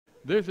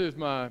This is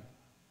I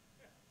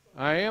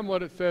am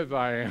what it says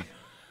I am.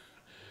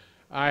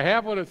 I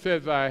have what it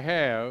says I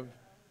have.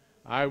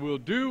 I will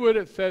do what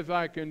it says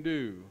I can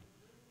do.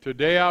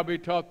 Today I'll be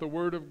taught the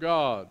Word of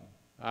God.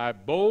 I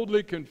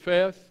boldly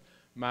confess,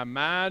 my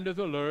mind is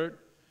alert,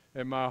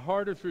 and my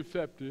heart is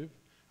receptive.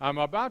 I'm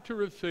about to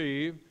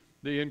receive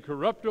the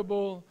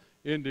incorruptible,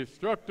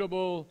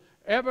 indestructible,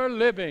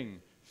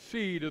 ever-living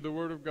seed of the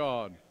Word of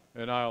God.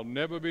 And I'll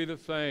never be the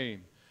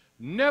same.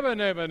 Never,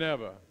 never,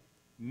 never.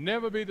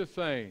 Never be the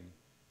same.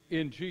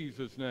 In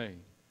Jesus'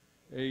 name.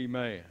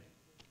 Amen.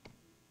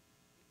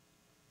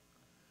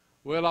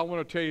 Well, I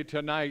want to tell you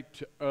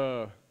tonight,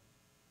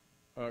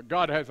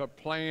 God has a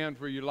plan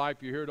for your life.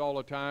 You hear it all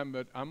the time,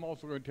 but I'm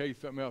also going to tell you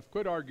something else.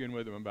 Quit arguing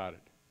with him about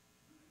it.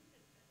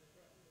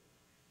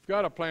 He's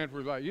got a plan for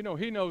his life. You know,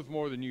 he knows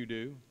more than you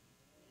do.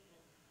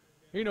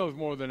 He knows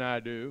more than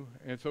I do,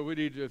 and so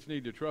we just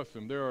need to trust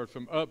him. There are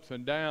some ups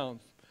and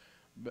downs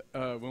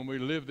when we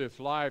live this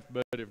life,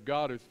 but if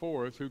God is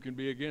for us, who can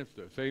be against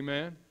us?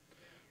 Amen?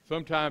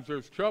 Sometimes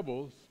there's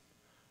troubles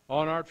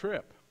on our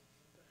trip.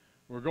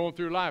 We're going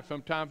through life.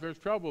 Sometimes there's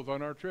troubles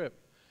on our trip.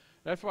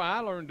 That's why I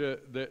learned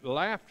that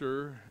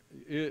laughter,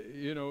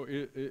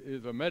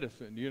 is a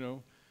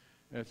medicine,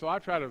 And so I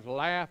try to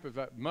laugh as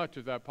much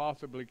as I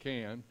possibly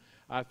can.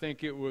 I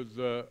think it was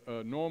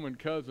Norman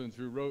Cousins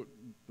who wrote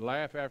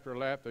Laugh After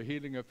Laugh, The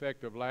Healing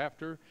Effect of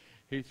Laughter.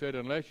 He said,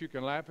 unless you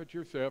can laugh at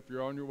yourself,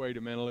 you're on your way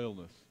to mental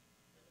illness.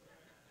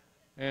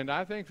 And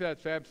I think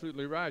that's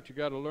absolutely right. You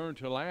got to learn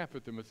to laugh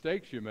at the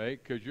mistakes you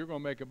make because you're going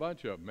to make a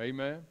bunch of them.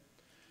 Amen?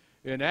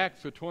 In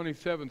Acts, the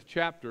 27th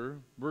chapter,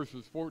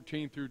 verses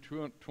 14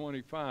 through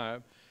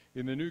 25,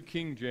 in the New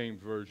King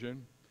James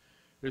Version,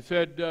 it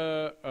said,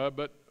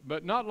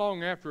 but not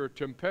long after, a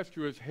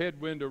tempestuous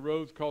headwind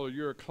arose called a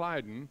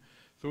Euroclydon.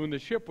 So when the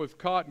ship was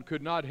caught and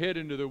could not head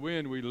into the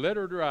wind, we let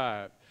her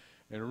drive.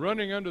 And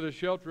running under the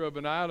shelter of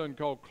an island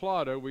called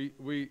Clauda,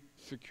 we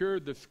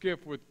secured the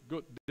skiff with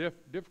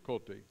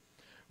difficulty.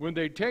 When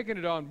they'd taken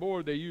it on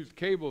board, they used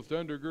cables to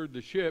undergird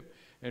the ship,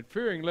 and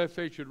fearing lest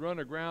they should run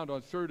aground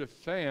on Syrtis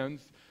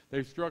sands,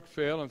 they struck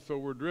sail and so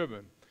were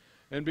driven.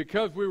 And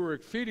because we were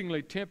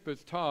exceedingly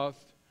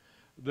tempest-tossed,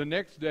 the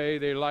next day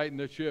they lightened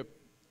the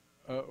ship.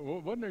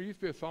 Wasn't there used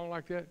to be a song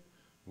like that?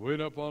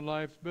 When up on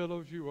life's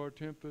billows you are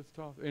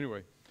tempest-tossed.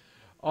 Anyway,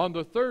 on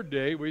the third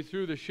day we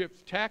threw the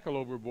ship's tackle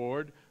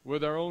overboard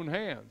with our own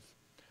hands.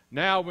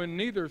 Now when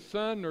neither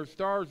sun nor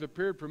stars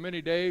appeared for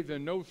many days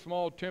and no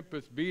small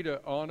tempest beat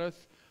on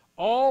us,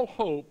 all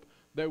hope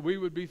that we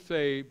would be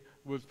saved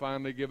was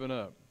finally given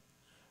up.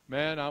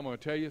 Man, I'm going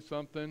to tell you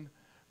something.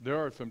 There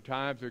are some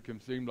times that can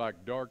seem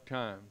like dark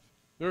times.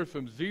 There are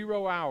some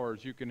 0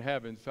 hours you can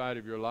have inside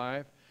of your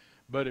life,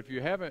 but if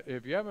you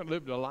haven't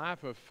lived a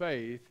life of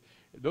faith,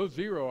 those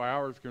 0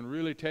 hours can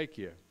really take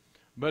you.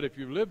 But if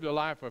you've lived a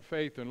life of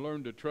faith and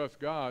learned to trust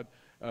God,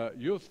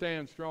 you'll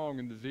stand strong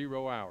in the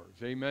 0 hours.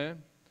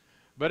 Amen?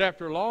 But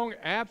after long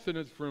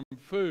abstinence from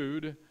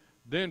food,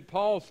 then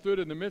Paul stood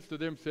in the midst of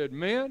them and said,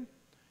 men,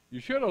 you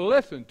should have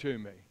listened to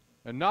me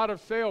and not have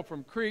sailed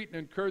from Crete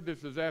and incurred this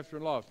disaster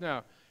and loss.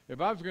 Now,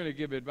 if I was going to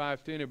give advice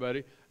to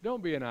anybody,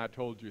 don't be an I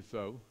told you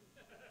so.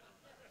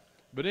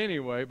 But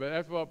anyway,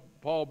 that's what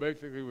Paul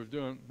basically was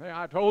doing. Hey,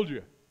 I told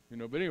you.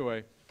 But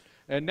anyway.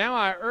 And now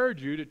I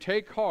urge you to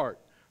take heart,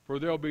 for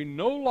there will be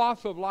no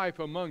loss of life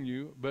among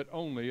you, but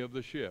only of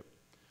the ship.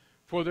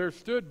 For there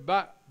stood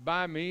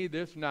by me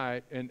this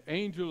night an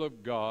angel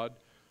of God.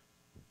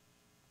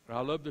 I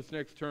love this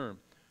next term.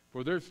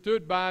 For there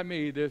stood by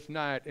me this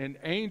night an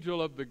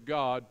angel of the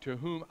God to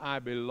whom I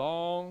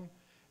belong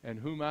and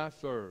whom I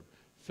serve.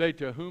 Say,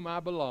 to whom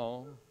I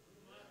belong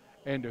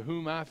and to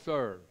whom I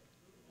serve.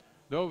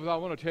 Those, I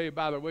want to tell you,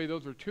 by the way,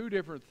 those are two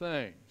different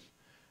things.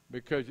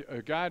 Because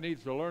a guy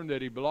needs to learn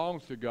that he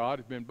belongs to God,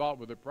 has been bought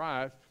with a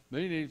price.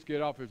 Then he needs to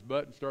get off his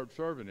butt and start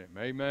serving him.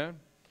 Amen?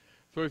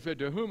 So he said,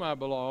 to whom I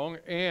belong,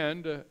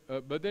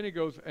 but then he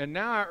goes, and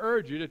now I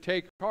urge you to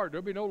take heart.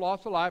 There'll be no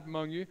loss of life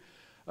among you.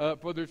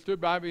 For there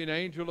stood by me an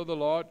angel of the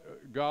Lord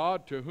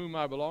God, to whom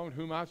I belong,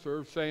 whom I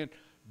serve, saying,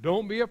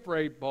 don't be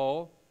afraid,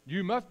 Paul.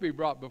 You must be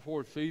brought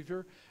before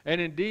Caesar. And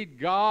indeed,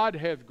 God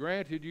has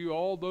granted you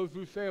all those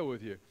who sail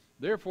with you.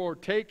 Therefore,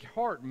 take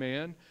heart,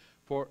 men.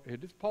 For,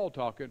 this is Paul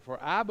talking, for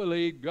I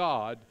believe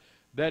God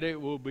that it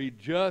will be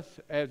just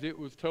as it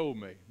was told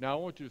me. Now,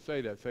 I want you to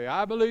say that. Say,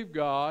 I believe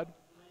God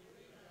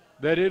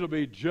that it'll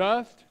be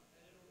just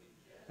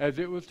as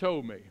it was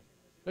told me.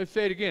 Let's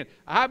say it again.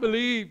 I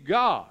believe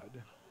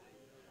God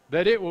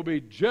that it will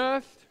be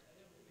just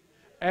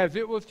as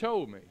it was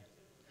told me.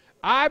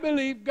 I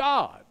believe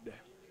God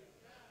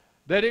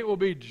that it will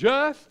be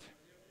just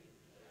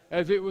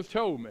as it was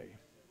told me.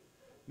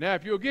 Now,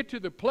 if you'll get to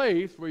the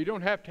place where you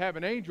don't have to have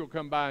an angel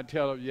come by and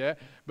tell you that,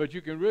 but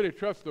you can really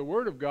trust the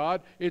Word of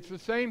God, it's the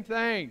same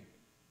thing.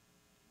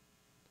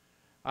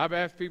 I've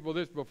asked people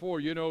this before,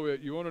 you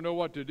want to know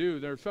what to do.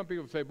 There are some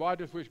people who say, I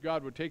just wish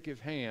God would take his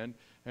hand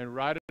and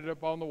write it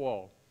up on the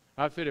wall.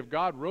 I said, if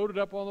God wrote it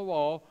up on the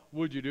wall,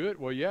 would you do it?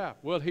 Well, yeah.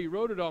 Well, he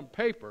wrote it on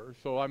paper,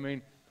 so,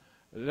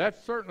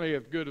 that's certainly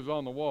as good as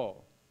on the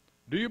wall.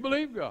 Do you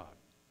believe God?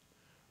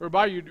 Or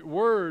by your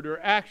word or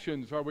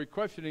actions are we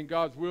questioning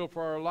God's will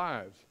for our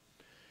lives?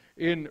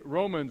 In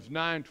Romans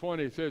 9:20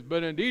 it says,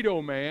 but indeed,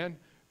 O man,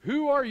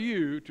 who are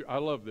you to, I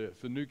love this,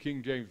 the New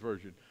King James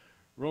Version,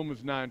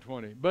 Romans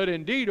 9:20. But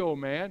indeed, O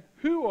man,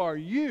 who are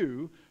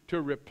you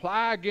to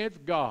reply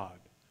against God?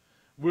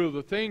 Will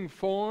the thing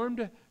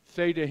formed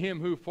say to him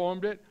who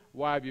formed it,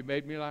 why have you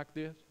made me like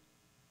this?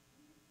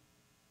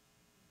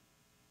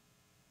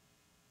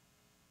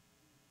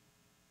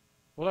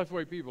 Well, that's the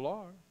way people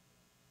are.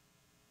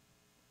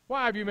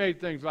 Why have you made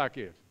things like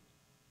this?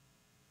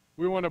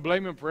 We want to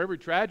blame him for every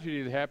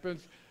tragedy that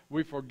happens.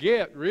 We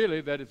forget,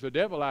 really, that it's the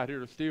devil out here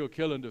to steal,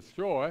 kill, and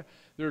destroy.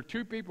 There are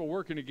two people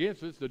working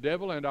against us, the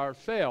devil and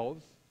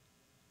ourselves.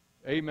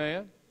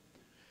 Amen.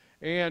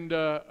 And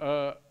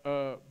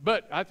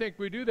but I think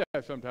we do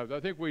that sometimes. I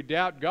think we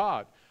doubt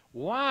God.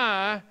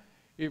 Why,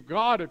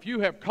 if you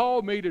have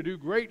called me to do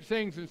great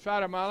things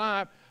inside of my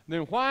life,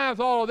 then why is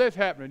all of this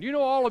happening? You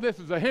know, all of this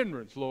is a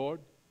hindrance,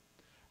 Lord.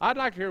 I'd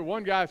like to hear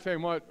one guy say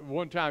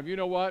one time, you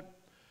know what?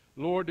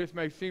 Lord, this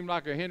may seem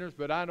like a hindrance,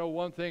 but I know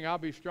one thing, I'll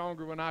be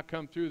stronger when I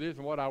come through this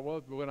than what I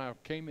was when I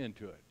came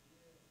into it.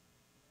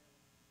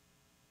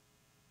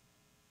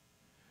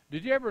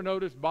 Did you ever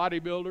notice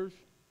bodybuilders?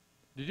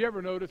 Did you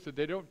ever notice that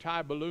they don't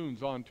tie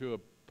balloons onto a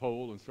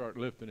pole and start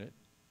lifting it?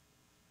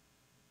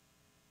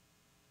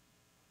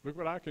 Look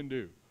what I can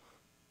do.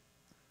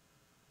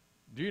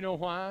 Do you know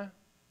why?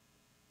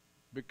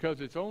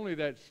 Because it's only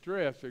that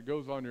stress that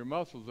goes on your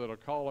muscles that'll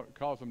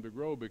cause them to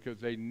grow, because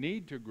they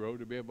need to grow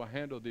to be able to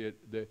handle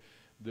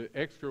the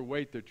extra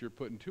weight that you're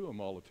putting to them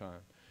all the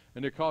time.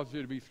 And it causes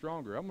you to be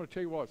stronger. I'm going to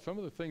tell you what, some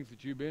of the things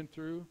that you've been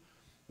through,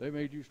 they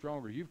made you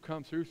stronger. You've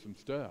come through some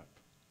stuff.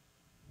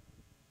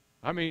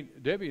 I mean,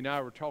 Debbie and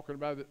I were talking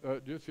about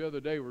it just the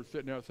other day. We were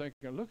sitting there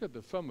thinking, look at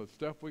some of the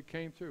stuff we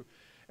came through.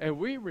 And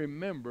we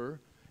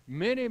remember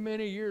many,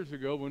 many years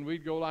ago when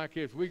we'd go like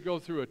this, we'd go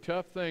through a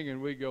tough thing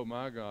and we'd go,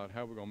 my God,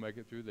 how are we going to make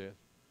it through this?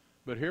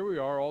 But here we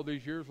are all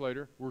these years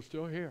later, we're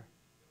still here.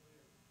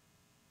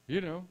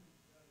 You know,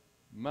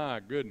 my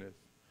goodness.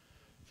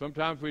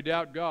 Sometimes we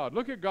doubt God.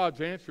 Look at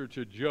God's answer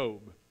to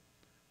Job.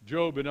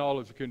 Job in all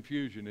his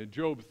confusion. In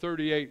Job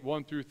 38,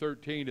 1 through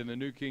 13 in the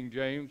New King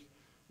James,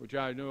 which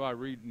I know I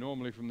read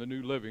normally from the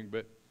New Living,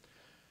 but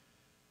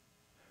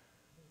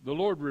the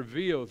Lord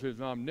reveals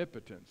his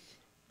omnipotence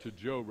to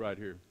Job right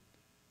here.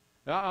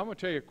 Now, I'm going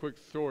to tell you a quick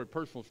story,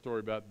 personal story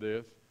about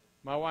this.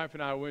 My wife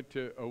and I went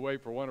away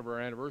for one of our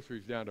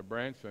anniversaries down to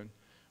Branson.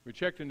 We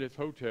checked in this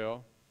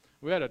hotel.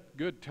 We had a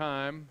good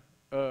time,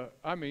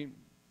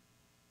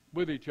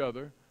 with each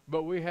other,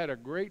 but we had a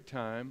great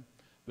time.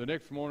 The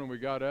next morning we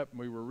got up and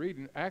we were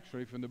reading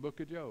actually from the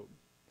book of Job.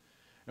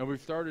 And we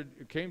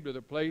came to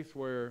the place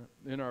where,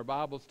 in our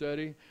Bible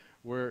study,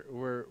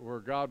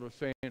 where God was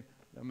saying,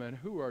 I mean,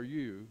 who are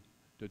you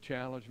to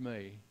challenge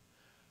me?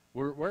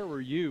 Where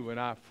were you when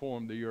I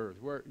formed the earth?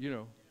 Where, you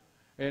know,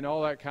 and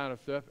all that kind of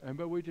stuff.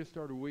 But we just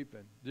started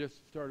weeping.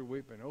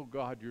 Oh,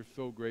 God, you're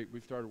so great. We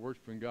started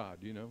worshiping God,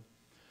 you know.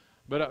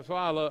 But so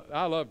I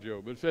love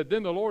Job. It said,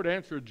 then the Lord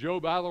answered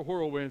Job out of the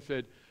whirlwind and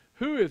said,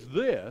 who is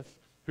this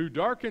who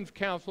darkens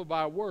counsel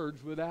by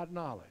words without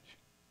knowledge?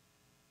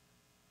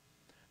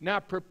 Now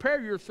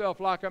prepare yourself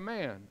like a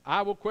man.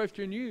 I will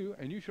question you,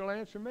 and you shall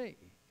answer me.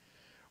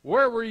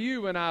 Where were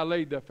you when I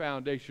laid the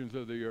foundations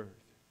of the earth?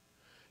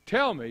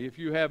 Tell me, if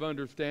you have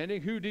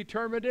understanding, who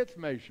determined its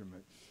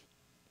measurements?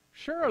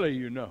 Surely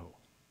you know.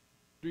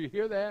 Do you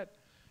hear that?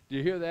 Do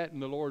you hear that in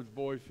the Lord's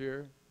voice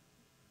here?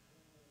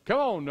 Come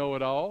on,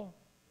 know-it-all.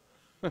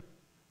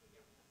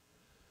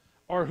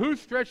 Or who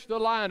stretched the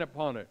line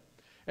upon it?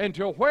 And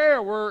to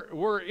where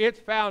were its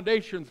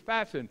foundations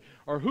fastened?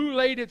 Or who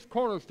laid its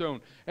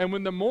cornerstone? And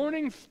when the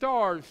morning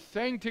stars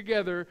sang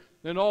together,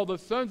 and all the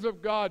sons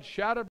of God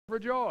shouted for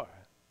joy.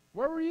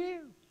 Where were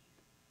you?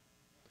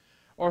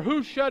 Or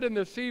who shut in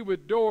the sea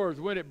with doors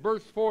when it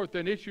burst forth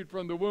and issued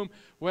from the womb?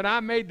 When I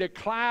made the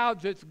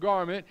clouds its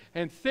garment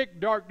and thick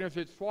darkness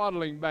its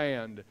swaddling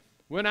band.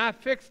 When I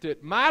fixed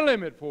it, my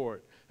limit for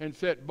it, and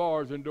set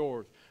bars and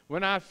doors.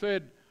 When I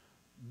said,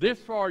 this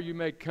far you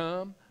may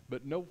come,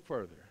 but no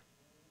further.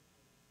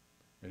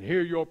 And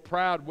here your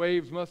proud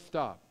waves must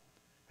stop.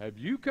 Have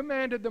you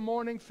commanded the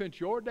morning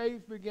since your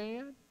days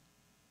began?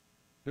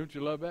 Don't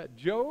you love that?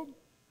 Job,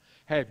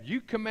 have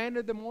you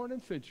commanded the morning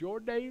since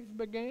your days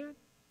began?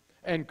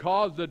 And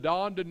caused the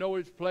dawn to know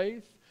its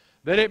place,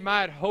 that it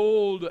might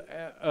hold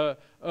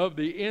of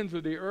the ends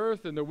of the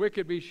earth, and the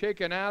wicked be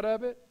shaken out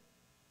of it?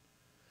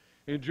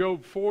 In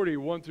Job 40,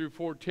 1 through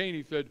 14,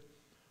 he said,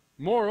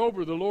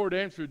 moreover, the Lord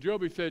answered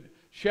Job, he said,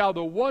 shall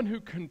the one who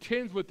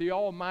contends with the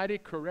Almighty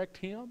correct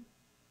him?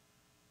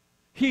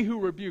 He who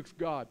rebukes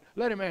God,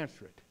 let him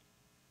answer it.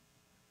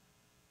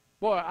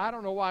 Boy, I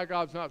don't know why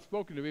God's not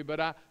spoken to me,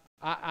 but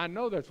I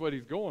know that's what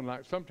he's going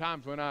like.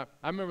 Sometimes when I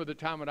remember the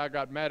time when I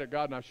got mad at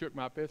God and I shook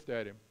my fist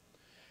at him.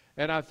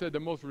 And I said the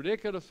most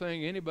ridiculous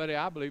thing anybody,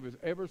 I believe, has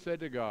ever said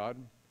to God.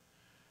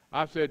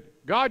 I said,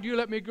 God, you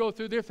let me go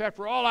through this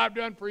after all I've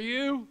done for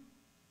you?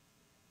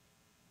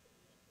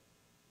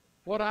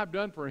 What I've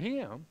done for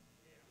him?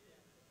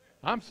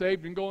 I'm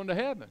saved and going to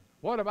heaven.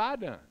 What have I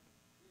done?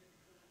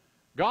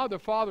 God the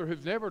Father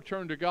has never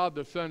turned to God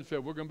the Son and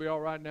said, we're going to be all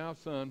right now,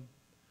 son.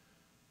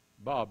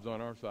 Bob's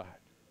on our side.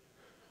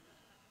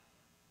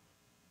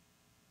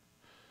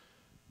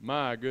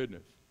 My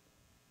goodness.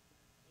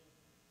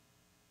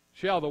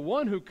 Shall the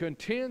one who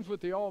contends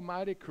with the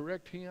Almighty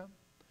correct him?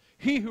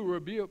 He who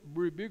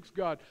rebukes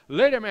God,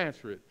 let him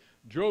answer it.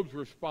 Job's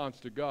response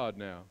to God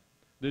now.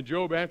 Then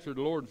Job answered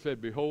the Lord and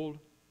said, behold,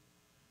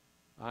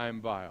 I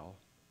am vile.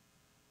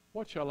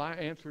 What shall I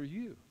answer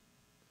you?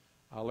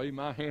 I'll lay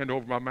my hand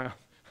over my mouth.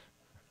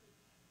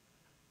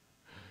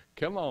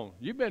 Come on.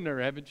 You've been there,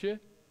 haven't you?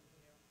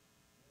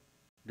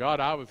 God,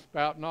 I was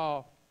spouting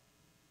off.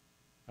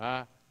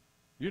 There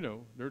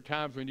are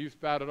times when you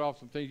spouted off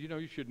some things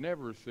you should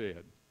never have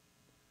said.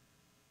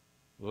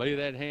 Lay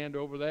that hand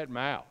over that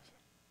mouth.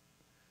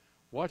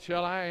 What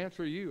shall I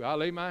answer you? I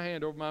lay my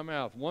hand over my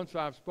mouth. Once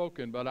I've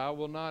spoken, but I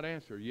will not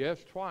answer. Yes,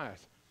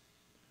 twice,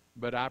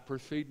 but I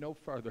proceed no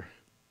further.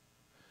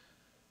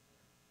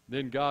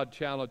 Then God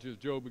challenges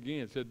Job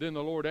again. Said, then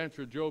the Lord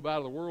answered Job out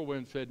of the whirlwind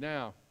and said,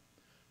 now,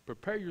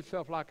 prepare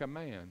yourself like a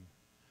man.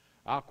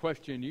 I'll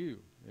question you,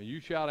 and you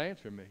shall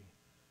answer me.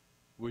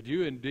 Would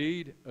you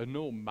indeed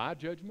annul my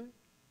judgment?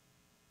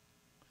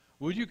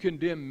 Would you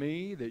condemn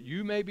me that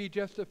you may be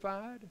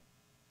justified?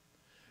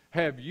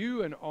 Have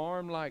you an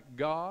arm like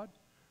God?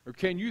 Or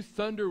can you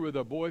thunder with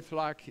a voice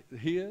like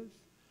his?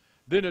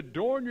 Then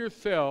adorn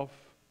yourself.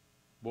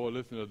 Boy,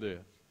 listen to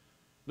this.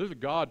 This is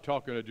God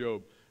talking to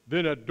Job.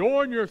 Then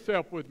adorn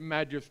yourself with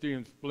majesty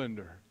and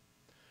splendor,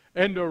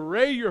 and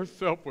array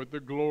yourself with the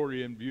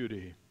glory and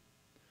beauty.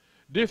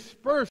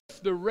 Disperse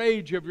the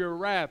rage of your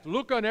wrath.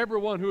 Look on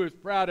everyone who is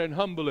proud and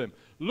humble him.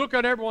 Look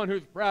on everyone who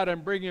is proud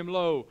and bring him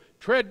low.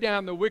 Tread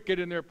down the wicked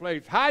in their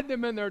place. Hide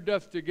them in their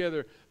dust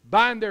together.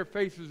 Bind their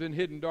faces in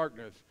hidden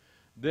darkness.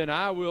 Then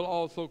I will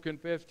also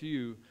confess to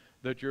you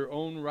that your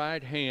own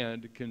right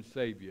hand can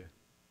save you.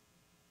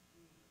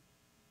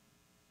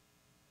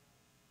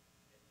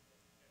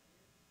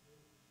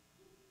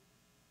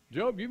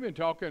 Job, you've been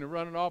talking and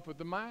running off with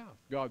the mouth,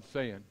 God's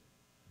saying.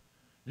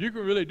 You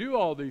can really do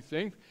all these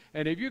things,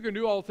 and if you can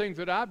do all the things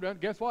that I've done,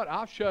 guess what?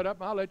 I'll shut up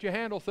and I'll let you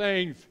handle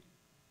things.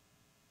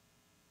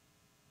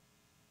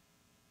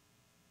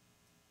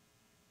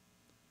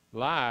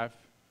 Life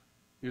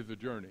is a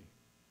journey.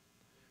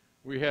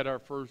 We had our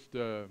first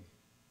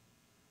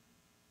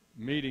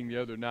meeting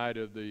the other night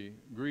of the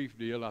grief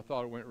deal. I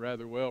thought it went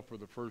rather well for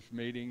the first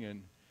meeting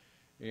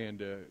and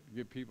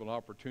give people an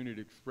opportunity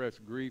to express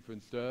grief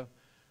and stuff.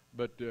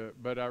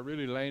 But I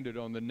really landed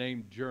on the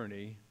name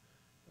Journey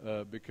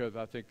because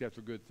I think that's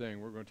a good thing.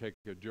 We're going to take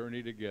a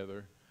journey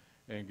together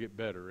and get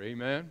better.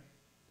 Amen?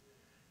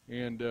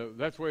 And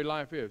that's the way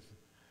life is.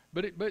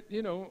 But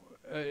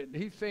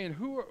he's saying,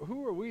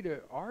 who are we to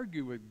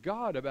argue with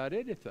God about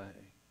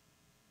anything?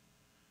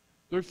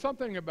 There's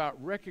something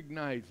about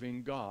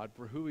recognizing God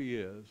for who he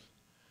is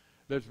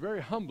that's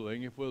very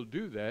humbling if we'll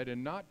do that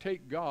and not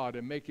take God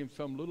and make him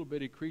some little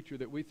bitty creature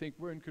that we think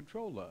we're in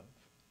control of.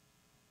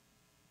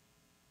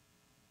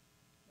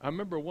 I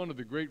remember one of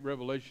the great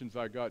revelations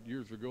I got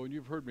years ago, and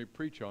you've heard me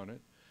preach on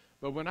it,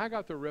 but when I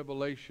got the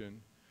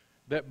revelation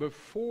that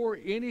before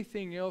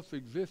anything else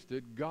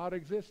existed, God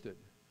existed.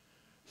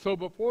 So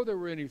before there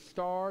were any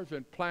stars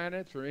and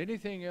planets or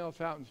anything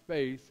else out in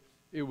space,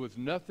 it was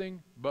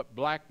nothing but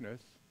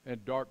blackness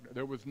and darkness.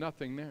 There was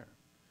nothing there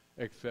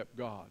except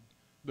God,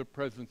 the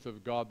presence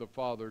of God the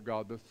Father,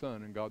 God the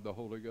Son, and God the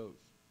Holy Ghost.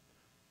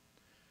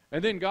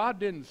 And then God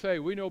didn't say,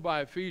 we know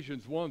by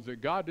Ephesians 1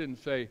 that God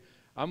didn't say,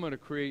 I'm going to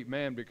create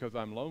man because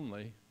I'm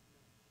lonely.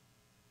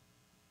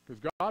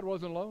 Because God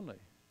wasn't lonely.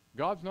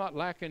 God's not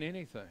lacking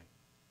anything.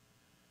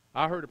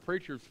 I heard a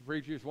preacher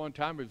preach this one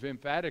time, he was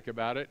emphatic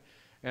about it,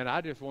 and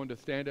I just wanted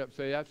to stand up and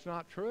say, that's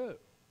not true.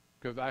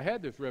 Because I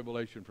had this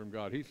revelation from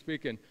God. He's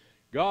speaking,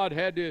 God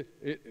had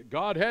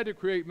to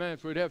create man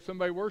so he'd have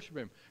somebody worship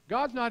him.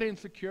 God's not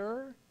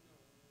insecure.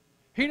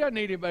 He doesn't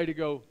need anybody to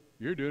go,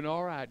 you're doing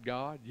all right,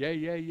 God. Yay,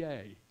 yay,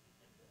 yay.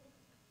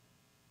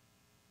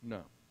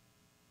 No.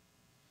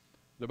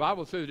 The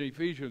Bible says in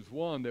Ephesians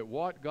 1 that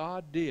what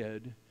God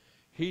did,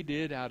 he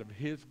did out of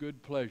his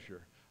good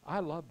pleasure. I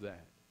love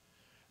that.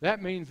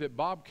 That means that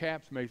Bob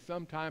Kaps may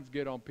sometimes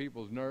get on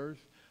people's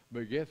nerves,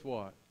 but guess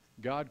what?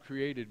 God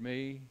created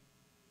me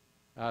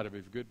out of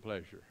his good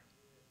pleasure.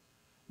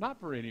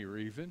 Not for any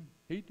reason.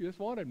 He just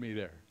wanted me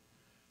there.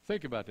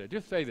 Think about that.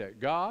 Just say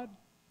that. God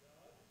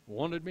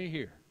wanted me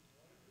here.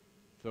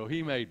 So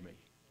he made me.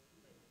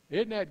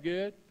 Isn't that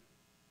good?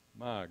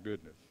 My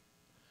goodness.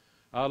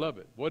 I love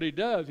it. What he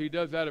does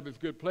out of his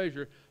good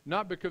pleasure,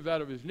 not because out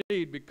of his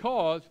need,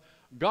 because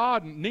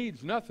God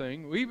needs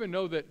nothing. We even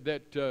know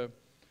that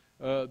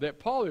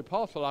Paul the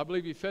Apostle, I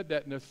believe he said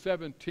that in the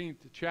 17th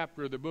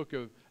chapter of the book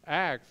of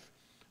Acts,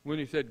 when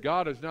he said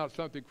God is not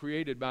something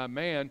created by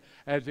man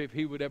as if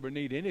he would ever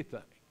need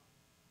anything.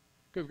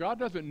 Because God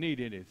doesn't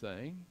need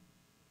anything.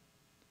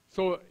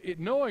 So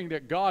knowing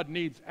that God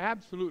needs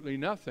absolutely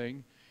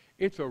nothing,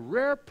 it's a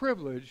rare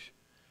privilege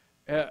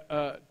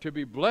to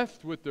be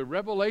blessed with the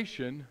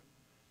revelation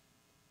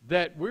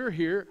that we're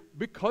here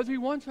because he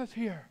wants us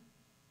here.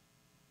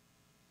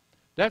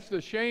 That's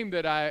the shame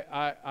that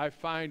I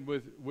find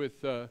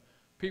with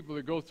people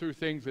that go through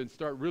things and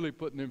start really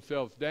putting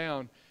themselves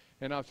down.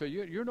 And I'll say,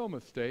 you're no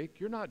mistake.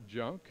 You're not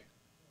junk.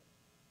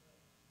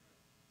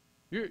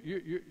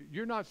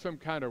 You're not some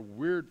kind of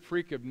weird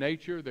freak of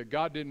nature that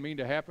God didn't mean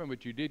to happen,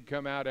 but you did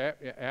come out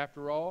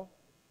after all.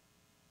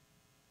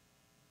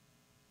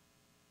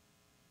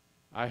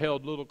 I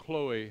held little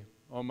Chloe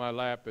on my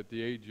lap at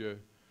the age of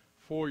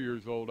 4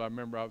 years old. I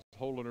remember I was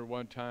holding her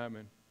one time,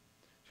 and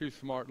she's a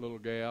smart little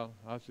gal.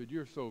 I said,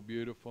 "You're so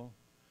beautiful."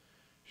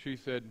 She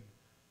said,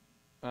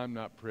 "I'm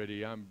not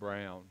pretty, I'm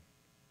brown."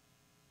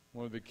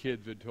 One of the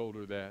kids had told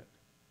her that.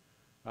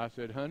 I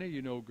said, "Honey,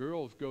 you know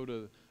girls go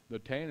to the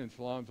tanning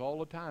salons all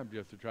the time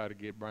just to try to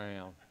get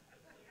brown."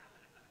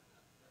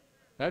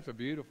 That's a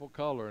beautiful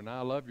color, and I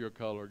love your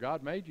color.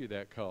 God made you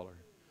that color.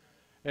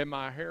 And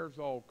my hair's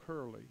all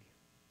curly.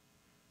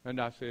 And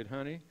I said,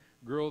 "Honey,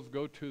 girls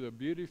go to the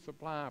beauty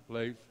supply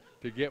place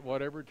to get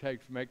whatever it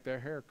takes to make their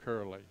hair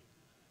curly.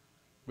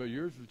 But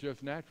yours is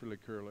just naturally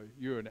curly.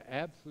 You're an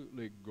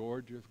absolutely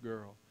gorgeous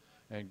girl,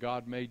 and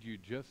God made you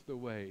just the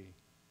way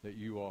that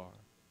you are."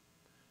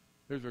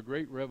 There's a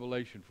great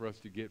revelation for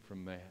us to get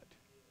from that.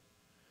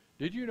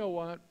 Did you know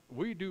what?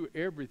 We do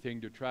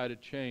everything to try to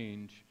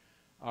change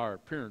our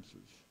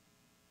appearances.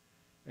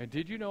 And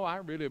did you know I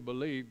really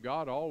believe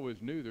God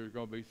always knew there was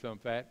going to be some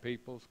fat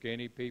people,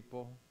 skinny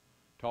people,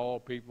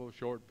 tall people,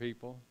 short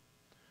people,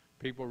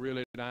 people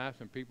really nice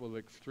and people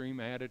with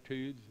extreme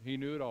attitudes. He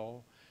knew it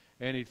all.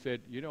 And he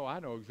said, you know, I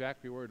know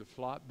exactly where to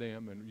slot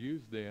them and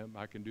use them.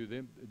 I can do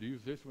them,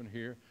 use this one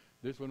here,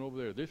 this one over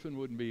there. This one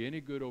wouldn't be any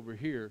good over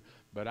here,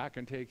 but I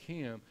can take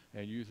him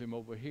and use him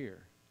over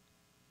here.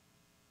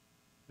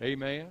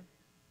 Amen?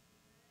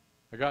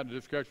 I got in a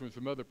discussion with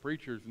some other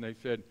preachers, and they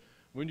said,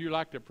 wouldn't you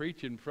like to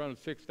preach in front of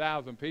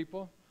 6,000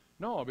 people?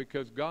 No,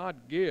 because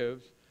God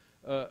gives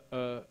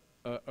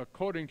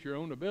according to your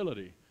own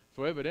ability.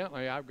 So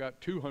evidently I've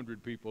got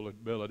 200 people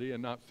ability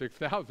and not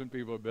 6,000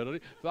 people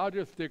ability, so I'll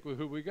just stick with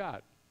who we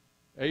got.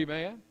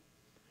 Amen?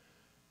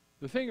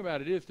 The thing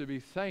about it is to be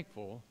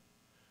thankful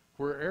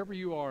wherever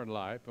you are in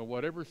life and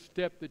whatever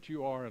step that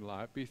you are in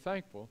life, be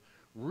thankful,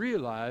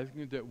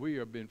 realizing that we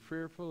have been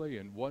fearfully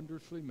and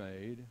wondrously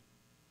made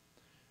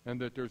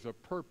and that there's a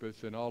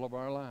purpose in all of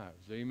our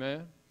lives.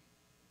 Amen?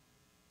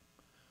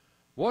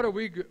 What are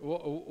we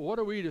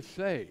to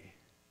say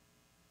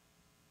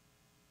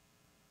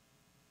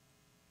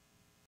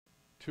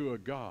to a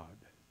God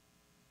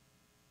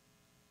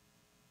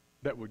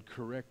that would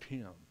correct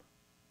him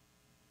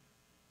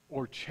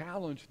or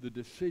challenge the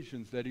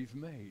decisions that he's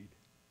made?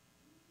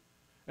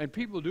 And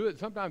people do it,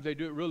 sometimes they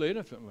do it really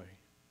innocently.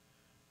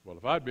 Well,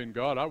 if I'd been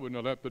God, I wouldn't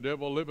have let the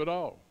devil live at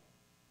all.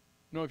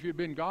 No, if you'd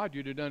been God,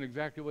 you'd have done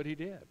exactly what he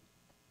did.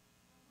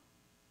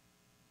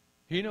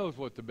 He knows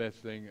what the best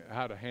thing,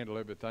 how to handle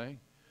everything.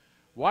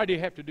 Why did he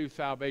have to do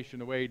salvation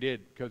the way he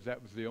did? Because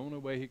that was the only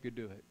way he could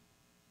do it.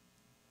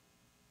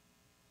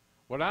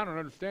 Well, I don't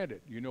understand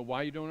it. You know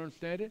why you don't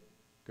understand it?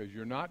 Because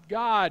you're not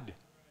God.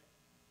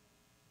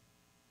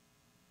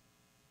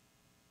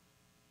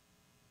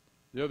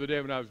 The other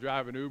day when I was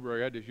driving Uber,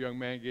 I had this young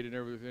man get in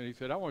there with, and he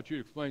said, I want you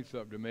to explain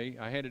something to me.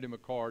 I handed him a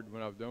card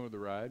when I was done with the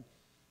ride.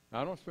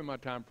 I don't spend my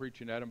time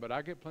preaching at them, but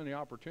I get plenty of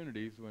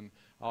opportunities when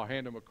I'll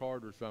hand them a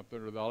card or something,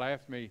 or they'll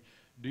ask me,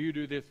 do you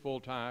do this full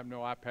time?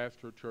 No, I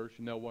pastor a church,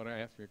 and they'll want to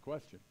ask me a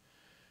question.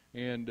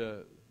 And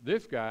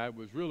this guy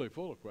was really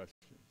full of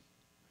questions.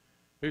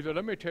 He said,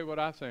 let me tell you what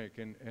I think.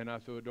 And I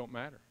said, it don't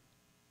matter.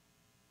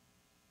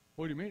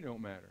 What do you mean it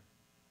don't matter?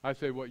 I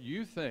say, what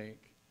you think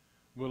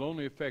will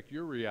only affect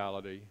your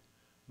reality,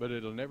 but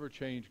it'll never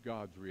change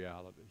God's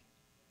reality.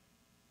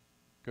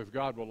 Because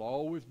God will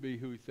always be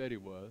who he said he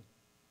was.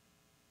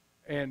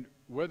 And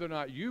whether or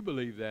not you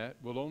believe that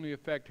will only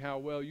affect how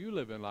well you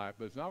live in life,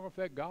 but it's not going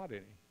to affect God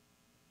any.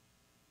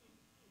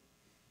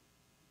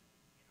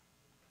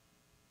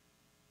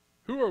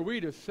 Who are we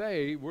to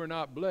say we're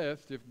not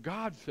blessed if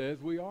God says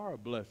we are a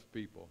blessed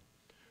people?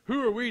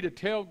 Who are we to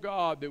tell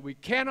God that we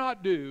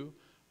cannot do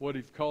what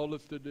he's called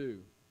us to do?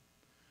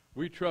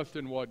 We trust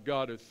in what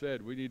God has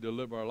said. We need to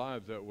live our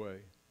lives that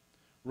way.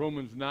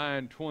 Romans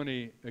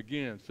 9:20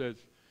 again says,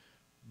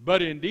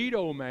 but indeed,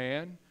 O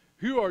man,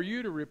 who are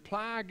you to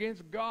reply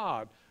against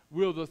God?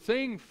 Will the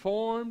thing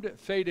formed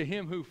say to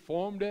him who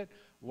formed it,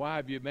 why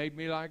have you made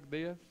me like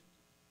this?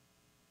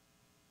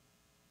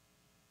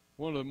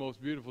 One of the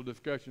most beautiful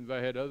discussions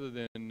I had other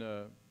than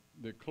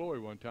the Chloe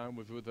one time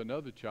was with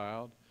another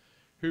child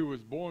who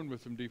was born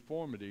with some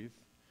deformities.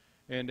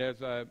 And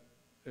as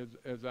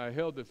I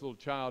held this little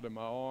child in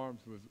my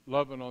arms, was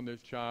loving on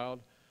this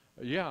child,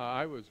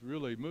 I was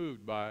really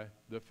moved by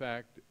the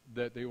fact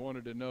that they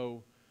wanted to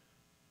know,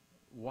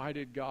 why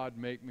did God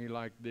make me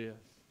like this?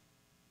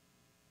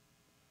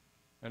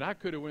 And I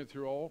could have went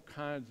through all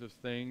kinds of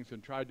things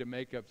and tried to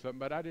make up something,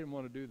 but I didn't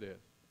want to do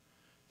this.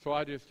 So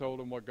I just told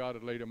them what God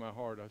had laid in my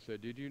heart. I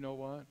said, did you know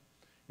what?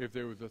 If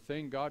there was a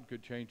thing God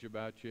could change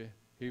about you,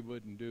 he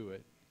wouldn't do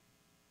it.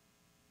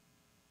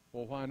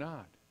 Well, why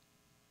not?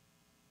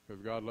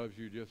 Because God loves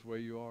you just the way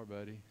you are,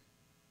 buddy.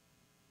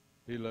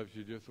 He loves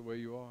you just the way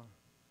you are.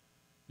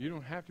 You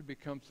don't have to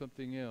become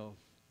something else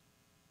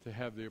to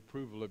have the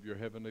approval of your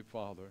Heavenly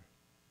Father.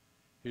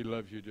 He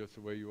loves you just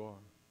the way you are.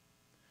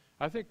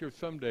 I think there's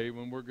someday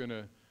when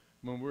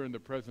we're in the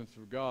presence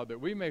of God, that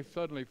we may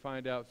suddenly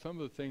find out some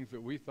of the things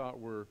that we thought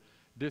were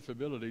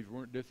disabilities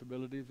weren't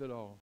disabilities at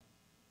all.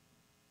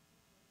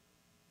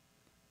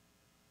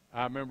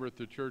 I remember at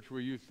the church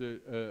we used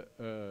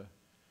to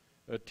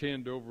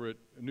attend over at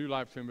New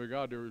Life Assembly of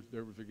God,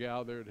 there was a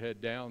gal there that had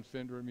Down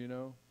syndrome, you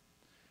know.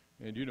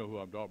 And you know who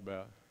I'm talking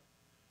about.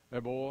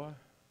 That boy,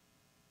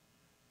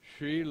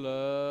 she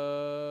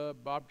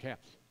loved Bob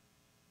Kaps.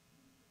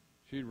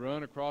 She'd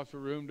run across the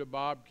room to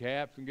Bob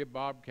Kaps and give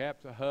Bob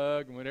Kaps a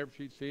hug. And whenever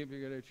she'd see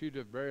him, she's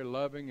just very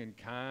loving and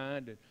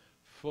kind and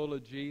full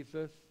of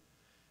Jesus.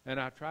 And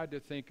I tried to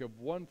think of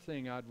one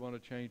thing I'd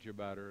want to change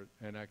about her,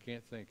 and I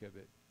can't think of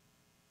it.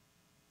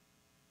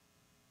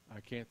 I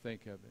can't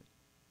think of it.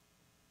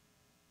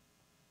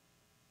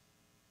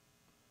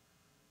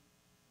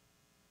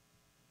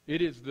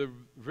 It is the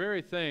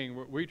very thing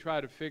where we try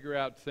to figure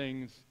out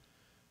things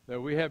that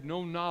we have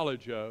no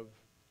knowledge of,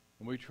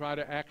 and we try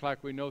to act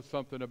like we know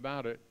something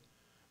about it.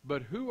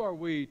 But who are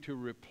we to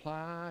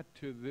reply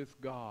to this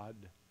God?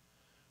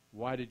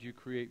 Why did you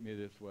create me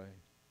this way?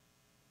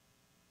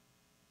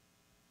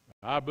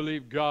 I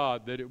believe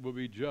God that it will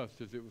be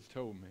just as it was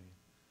told me.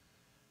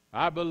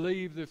 I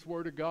believe this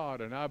word of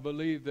God, and I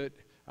believe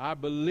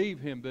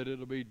him that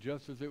it'll be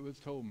just as it was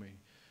told me.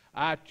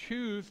 I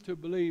choose to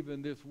believe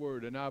in this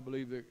word, and I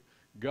believe that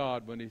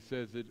God, when he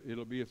says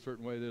it'll be a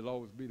certain way, that it'll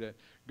always be that.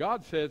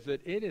 God says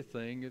that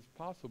anything is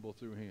possible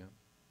through him.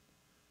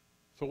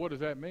 So what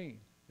does that mean?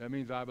 That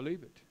means I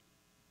believe it.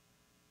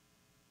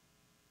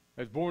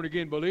 As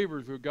born-again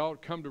believers, we've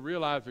come to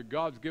realize that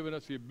God's given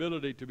us the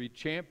ability to be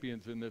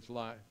champions in this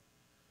life.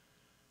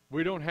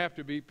 We don't have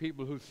to be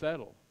people who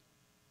settle.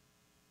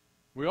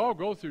 We all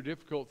go through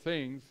difficult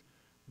things,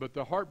 but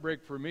the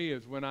heartbreak for me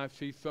is when I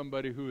see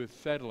somebody who is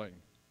settling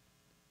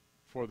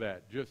for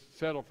that. Just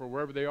settle for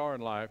wherever they are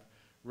in life,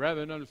 rather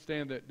than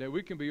understand that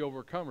we can be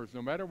overcomers.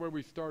 No matter where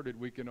we started,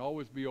 we can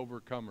always be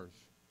overcomers.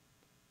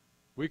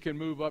 We can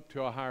move up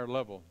to a higher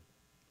level.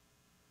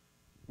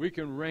 We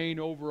can reign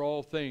over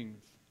all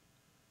things.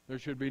 There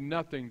should be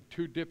nothing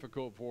too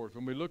difficult for us.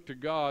 When we look to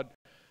God,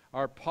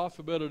 our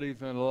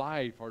possibilities in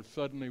life are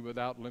suddenly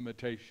without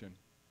limitation.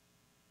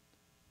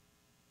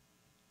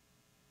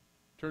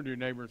 Turn to your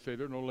neighbor and say,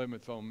 there are no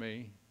limits on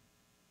me,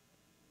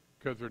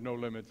 because there are no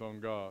limits on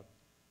God.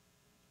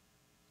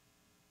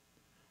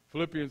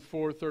 Philippians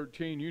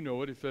 4:13, you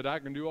know it. It said, I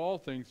can do all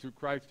things through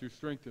Christ who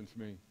strengthens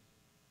me.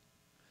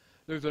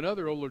 There's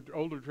another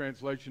older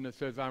translation that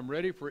says, I'm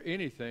ready for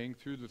anything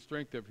through the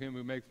strength of him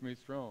who makes me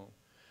strong.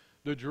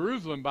 The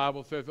Jerusalem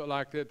Bible says it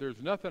like that.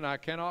 There's nothing I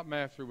cannot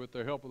master with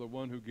the help of the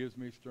one who gives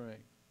me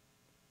strength.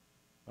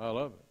 I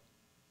love it.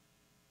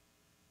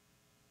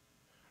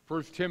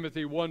 1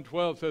 Timothy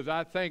 1:12 says,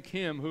 I thank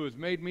him who has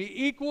made me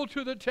equal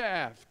to the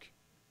task.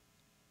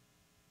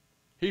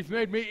 He's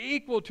made me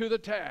equal to the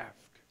task.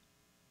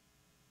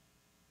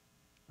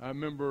 I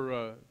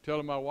remember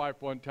telling my wife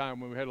one time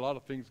when we had a lot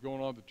of things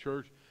going on at the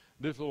church,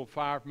 this little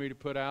fire for me to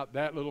put out,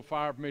 that little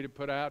fire for me to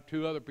put out,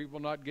 two other people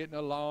not getting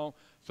along,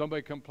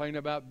 somebody complaining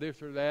about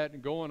this or that,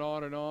 and going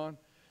on and on.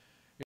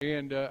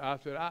 And I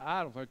said,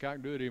 I don't think I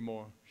can do it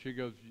anymore. She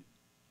goes,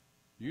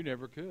 you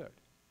never could.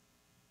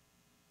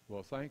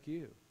 Well, thank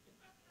you.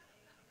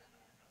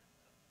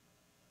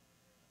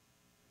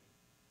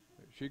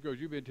 She goes,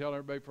 you've been telling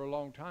everybody for a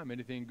long time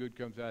anything good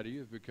comes out of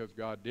you is because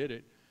God did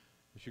it.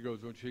 And she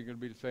goes, well, she's going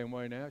to be the same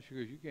way now? She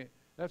goes, you can't.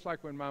 That's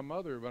like when my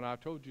mother, when I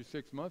told you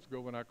 6 months ago,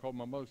 when I called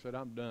my mother, said,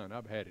 I'm done.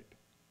 I've had it.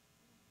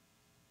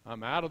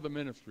 I'm out of the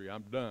ministry.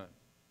 I'm done.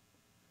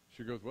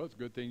 She goes, well, it's a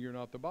good thing you're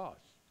not the boss.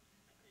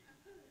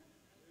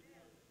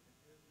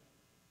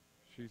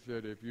 She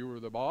said, if you were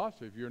the boss,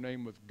 if your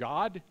name was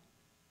God,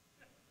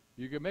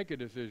 you could make a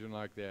decision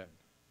like that.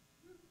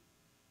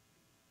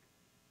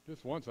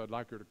 Just once I'd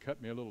like her to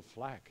cut me a little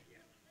slack.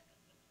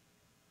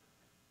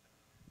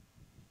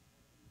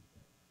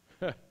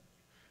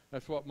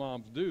 That's what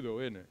moms do, though,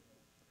 isn't it?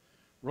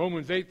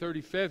 Romans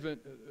 8:37.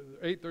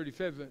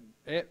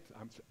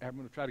 I'm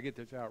going to try to get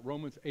this out.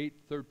 Romans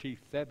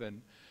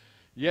 8:37.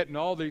 Yet in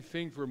all these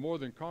things we're more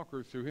than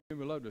conquerors through him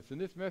who loved us. In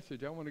this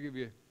message, I want to give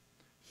you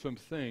some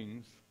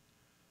things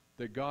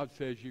that God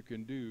says you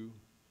can do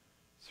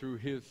through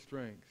his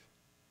strength.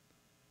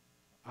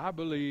 I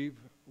believe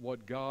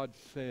what God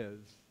says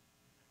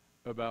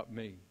about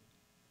me.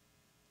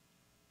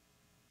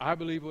 I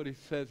believe what he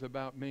says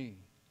about me.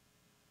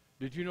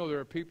 Did you know there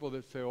are people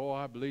that say, oh,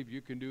 I believe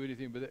you can do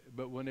anything,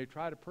 but when they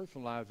try to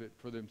personalize it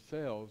for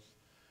themselves,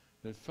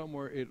 then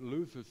somewhere it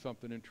loses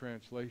something in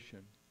translation.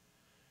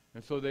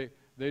 And so they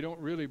don't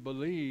really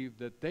believe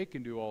that they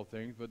can do all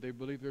things, but they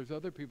believe there's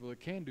other people that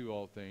can do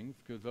all things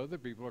because other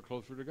people are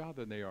closer to God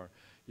than they are.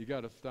 You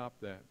got to stop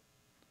that.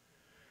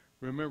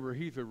 Remember,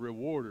 he's a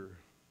rewarder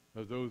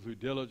of those who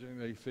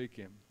diligently seek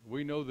him.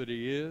 We know that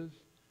he is,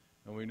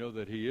 and we know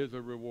that he is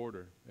a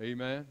rewarder.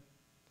 Amen?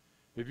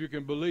 If you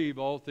can believe,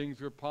 all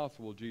things are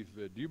possible, Jesus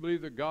said. Do you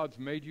believe that God's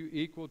made you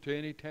equal to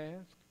any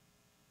task?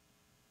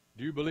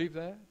 Do you believe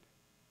that?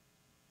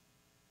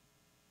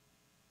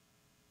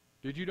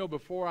 Did you know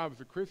before I was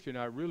a Christian,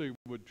 I really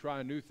would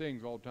try new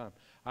things all the time.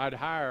 I'd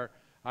hire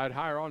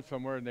on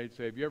somewhere and they'd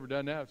say, have you ever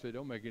done that? I'd say,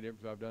 don't make any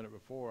difference. I've done it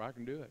before. I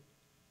can do it.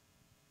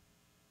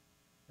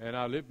 And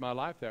I lived my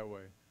life that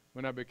way.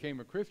 When I became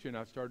a Christian,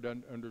 I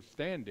started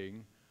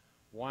understanding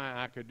why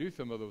I could do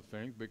some of those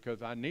things,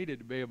 because I needed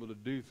to be able to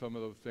do some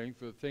of those things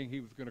for the thing he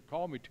was going to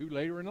call me to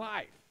later in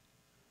life.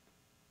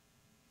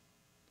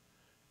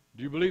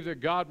 Do you believe that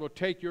God will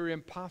take your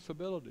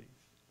impossibilities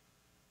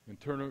and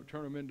turn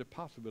them into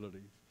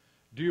possibilities?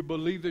 Do you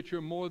believe that you're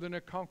more than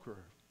a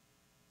conqueror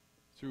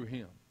through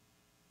him?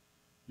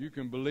 You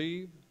can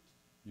believe.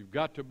 You've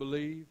got to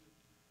believe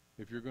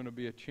if you're going to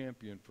be a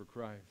champion for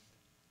Christ.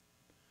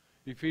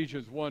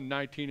 Ephesians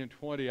 1:19 and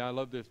 20, I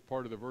love this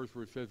part of the verse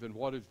where it says, and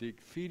what is the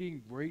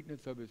exceeding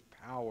greatness of his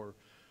power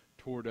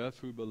toward us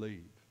who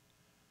believe?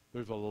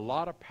 There's a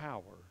lot of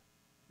power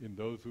in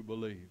those who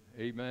believe.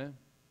 Amen?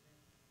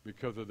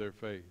 Because of their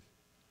faith.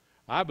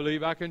 I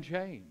believe I can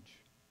change.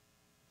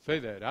 Say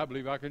that. I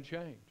believe I can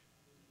change.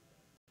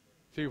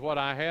 See, what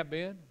I have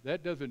been,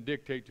 that doesn't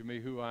dictate to me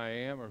who I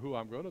am or who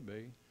I'm going to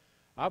be.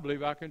 I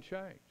believe I can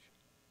change.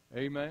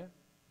 Amen?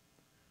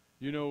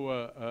 You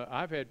know,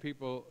 I've had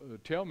people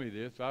tell me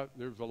this.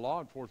 There was a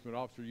law enforcement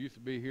officer who used to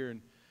be here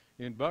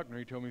in Buckner.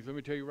 He told me, let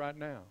me tell you right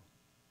now,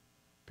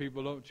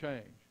 people don't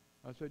change.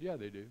 I said, yeah,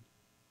 they do.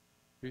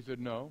 He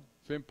said, no,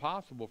 it's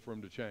impossible for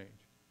them to change.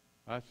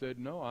 I said,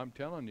 no, I'm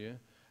telling you,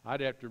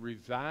 I'd have to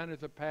resign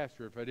as a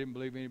pastor if I didn't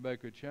believe anybody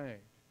could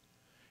change.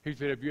 He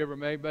said, have you ever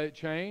made anybody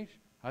change?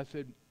 I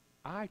said,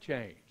 I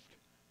changed.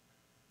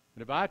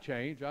 And if I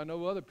change, I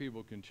know other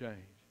people can change.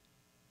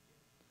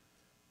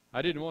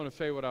 I didn't want to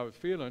say what I was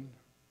feeling.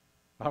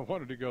 I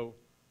wanted to go,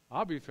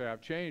 obviously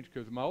I've changed,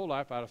 because in my old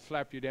life I'd have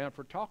slapped you down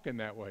for talking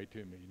that way to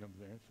me. You know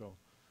what I'm saying? So,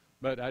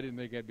 but I didn't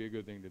think that'd be a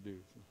good thing to do.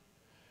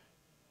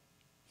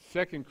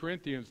 So. 2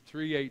 Corinthians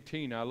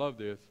 3:18, I love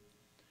this.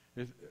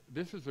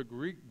 This is a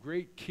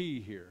great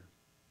key here.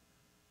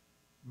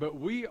 But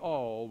we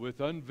all, with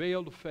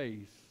unveiled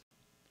face,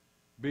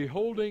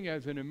 beholding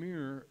as in a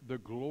mirror the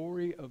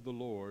glory of the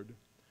Lord,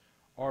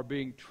 are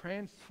being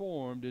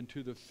transformed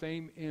into the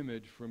same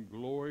image from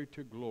glory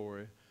to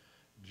glory,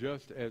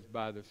 just as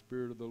by the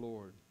Spirit of the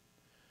Lord.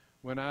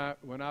 When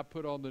I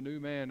put on the new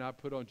man, I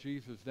put on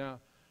Jesus. Now,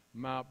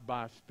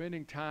 by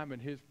spending time in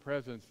his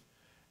presence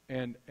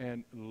and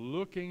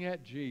looking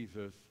at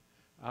Jesus,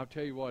 I'll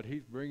tell you what,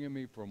 he's bringing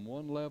me from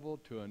one level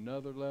to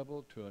another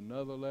level to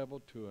another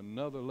level to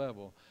another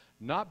level.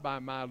 Not by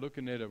my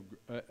looking at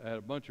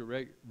a bunch of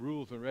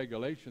rules and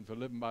regulations and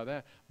living by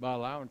that, by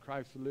allowing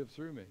Christ to live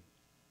through me.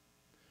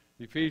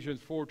 Ephesians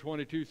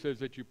 4:22 says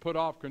that you put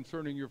off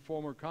concerning your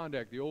former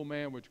conduct the old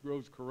man which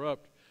grows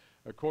corrupt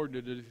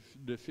according to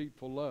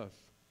deceitful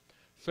lusts.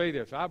 Say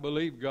this, I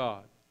believe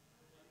God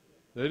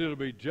that it'll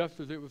be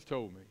just as it was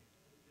told me.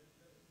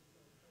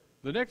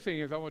 The next thing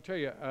is I want to tell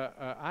you,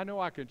 I know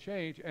I can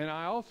change, and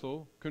I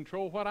also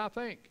control what I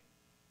think.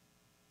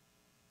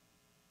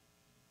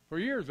 For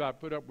years I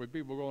put up with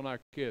people going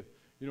like this,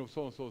 you know,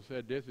 so-and-so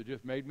said this, it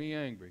just made me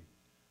angry.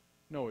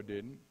 No, it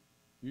didn't.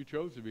 You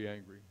chose to be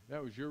angry.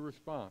 That was your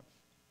response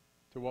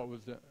to what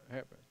was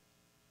happening.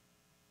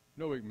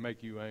 Nobody can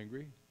make you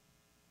angry.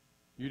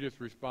 You just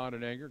respond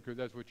in anger because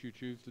that's what you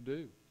choose to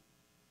do.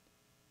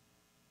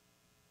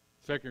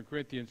 2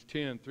 Corinthians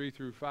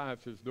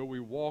 10:3-5 says, though we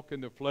walk in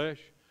the flesh,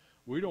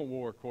 we don't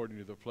war according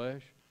to the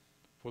flesh.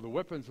 For the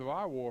weapons of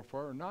our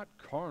warfare are not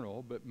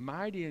carnal, but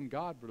mighty in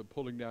God for the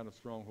pulling down of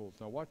strongholds.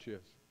 Now watch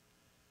this.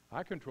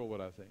 I control what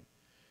I think.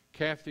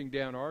 Casting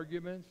down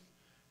arguments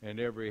and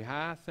every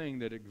high thing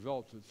that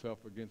exalts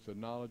itself against the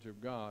knowledge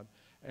of God,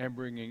 and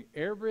bringing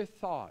every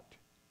thought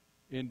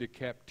into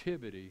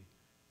captivity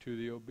to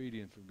the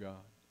obedience of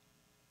God.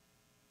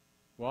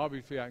 Well,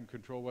 obviously I can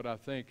control what I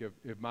think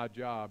if my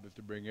job is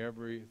to bring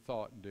every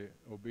thought into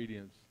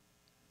obedience,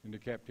 into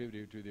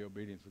captivity to the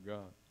obedience of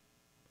God.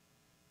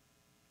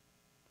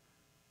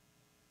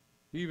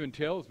 He even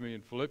tells me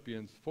in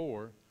Philippians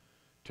 4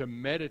 to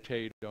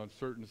meditate on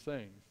certain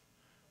things.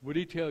 Would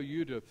he tell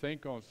you to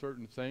think on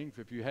certain things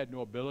if you had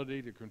no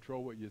ability to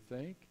control what you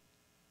think?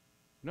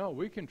 No,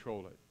 we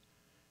control it.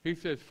 He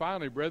says,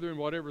 finally, brethren,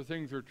 whatever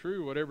things are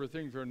true, whatever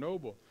things are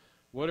noble,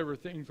 whatever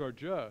things are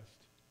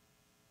just.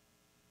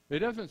 It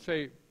doesn't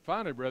say,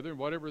 finally, brethren,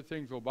 whatever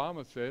things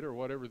Obama said or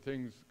whatever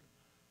things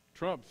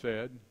Trump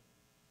said,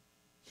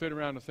 sit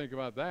around and think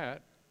about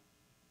that.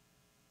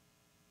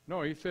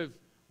 No, he says,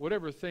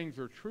 whatever things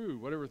are true,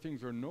 whatever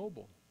things are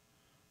noble,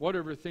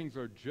 whatever things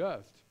are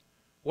just,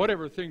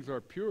 whatever things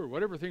are pure,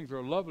 whatever things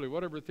are lovely,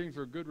 whatever things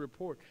are good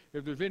report.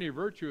 If there's any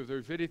virtue, if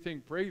there's anything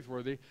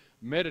praiseworthy,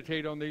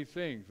 meditate on these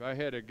things. I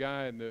had a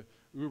guy in the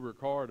Uber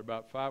car at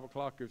about 5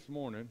 o'clock this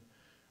morning,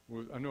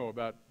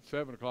 about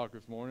 7 o'clock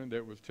this morning,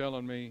 that was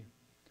telling me,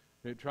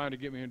 trying to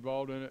get me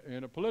involved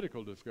in a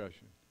political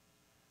discussion.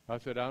 I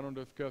said, I don't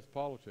discuss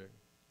politics.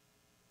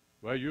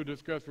 Well, you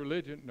discuss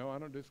religion. No, I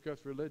don't discuss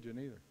religion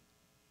either.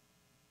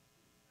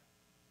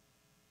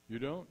 You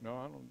don't? No,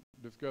 I don't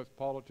discuss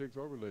politics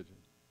or religion.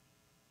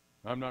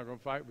 I'm not going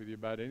to fight with you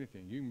about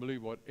anything. You can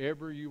believe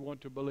whatever you want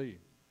to believe.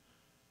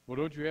 Well,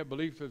 don't you have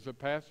beliefs as a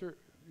pastor?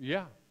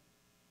 Yeah.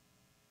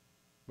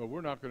 But we're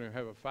not going to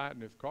have a fight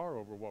in this car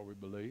over what we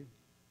believe,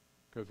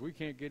 because we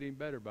can't get any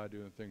better by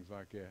doing things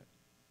like that.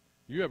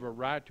 You have a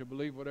right to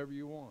believe whatever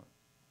you want.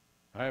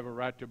 I have a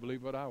right to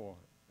believe what I want.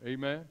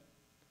 Amen?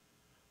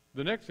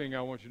 The next thing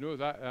I want you to know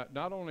is I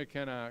not only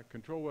can I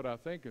control what I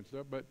think and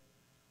stuff, but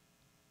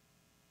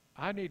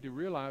I need to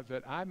realize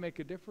that I make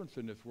a difference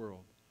in this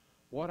world.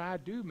 What I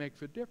do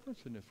makes a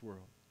difference in this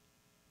world.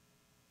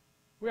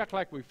 We act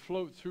like we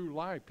float through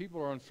life. People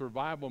are on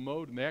survival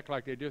mode, and they act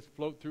like they just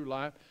float through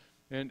life,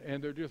 and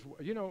they're just,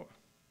 you know,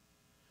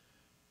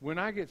 when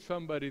I get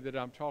somebody that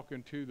I'm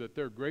talking to that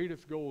their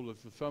greatest goal is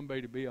for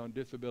somebody to be on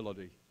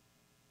disability,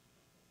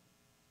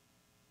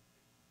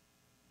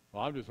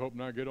 well, I'm just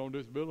hoping I get on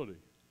disability.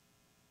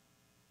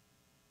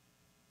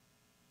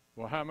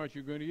 Well, how much are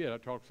you going to get? I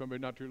talked to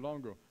somebody not too long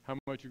ago. How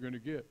much are you going to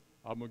get?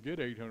 I'm going to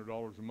get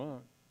 $800 a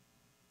month.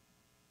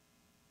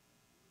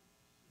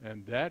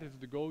 And that is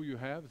the goal you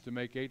have, is to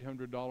make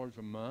 $800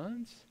 a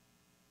month?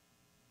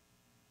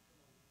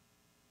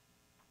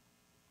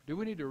 Do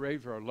we need to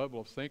raise our level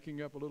of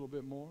thinking up a little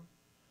bit more?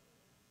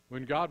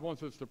 When God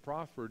wants us to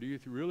prosper, do you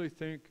really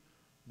think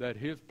that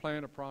His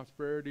plan of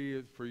prosperity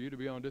is for you to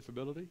be on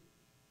disability?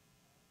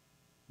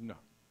 No.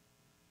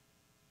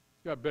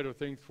 He's got better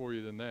things for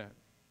you than that.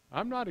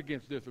 I'm not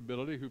against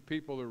disability, who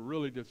people are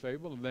really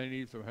disabled and they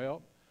need some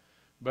help.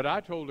 But I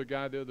told a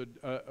guy the other,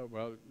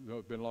 well, no,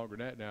 it's been longer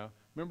than that now.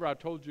 Remember I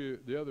told you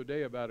the other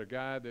day about a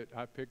guy that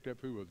I picked up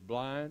who was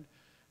blind,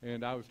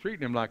 and I was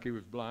treating him like he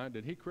was blind,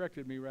 and he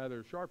corrected me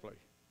rather sharply.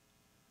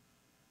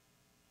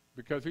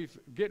 Because he's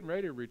getting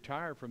ready to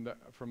retire from the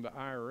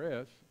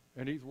IRS,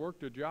 and he's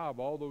worked a job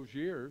all those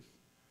years,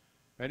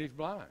 and he's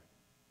blind.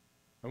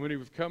 And when he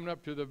was coming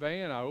up to the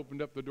van, I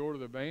opened up the door to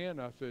the van.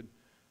 I said,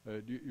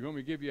 do you want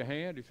me to give you a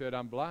hand? He said,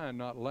 I'm blind,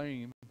 not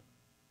lame.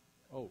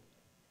 Oh.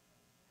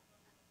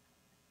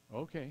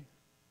 Okay.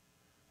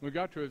 We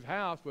got to his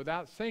house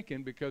without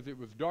thinking, because it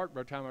was dark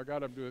by the time I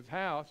got up to his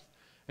house,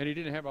 and he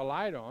didn't have a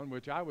light on,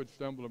 which I would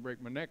stumble and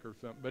break my neck or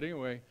something. But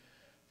anyway,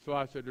 so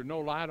I said, there's no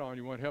light on.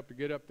 You want help to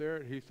get up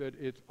there? He said,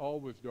 it's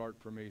always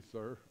dark for me,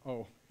 sir.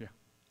 Oh, yeah.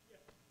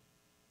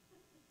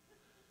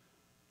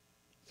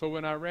 So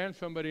when I ran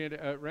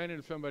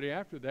into somebody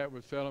after that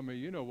was telling me,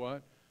 you know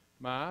what,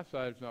 my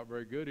eyesight's not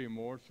very good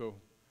anymore, so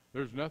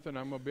there's nothing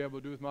I'm going to be able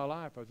to do with my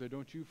life. I said,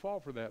 don't you fall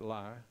for that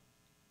lie.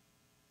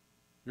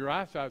 Your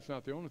eyesight's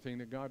not the only thing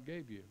that God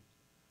gave you.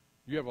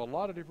 You have a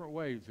lot of different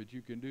ways that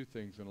you can do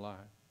things in life.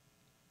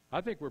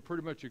 I think we're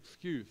pretty much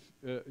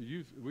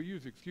we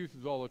use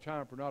excuses all the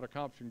time for not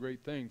accomplishing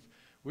great things.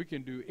 We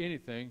can do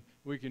anything.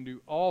 We can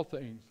do all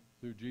things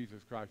through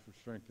Jesus Christ who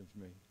strengthens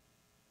me.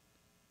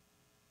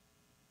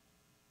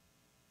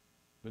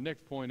 The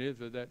next point is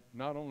that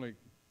not only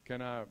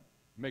can I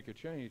make a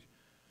change,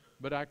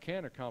 but I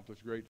can accomplish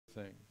great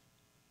things.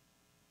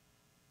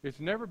 It's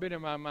never been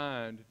in my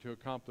mind to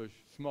accomplish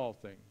small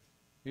things.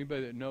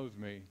 Anybody that knows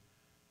me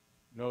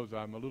knows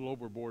I'm a little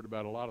overboard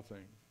about a lot of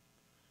things,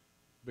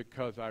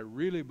 because I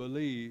really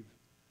believe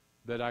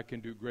that I can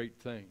do great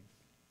things.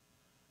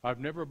 I've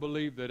never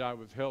believed that I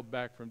was held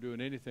back from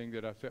doing anything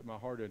that I set my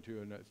heart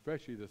into, and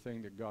especially the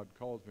thing that God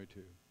calls me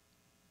to.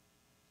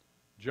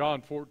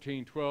 John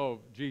 14:12,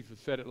 Jesus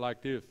said it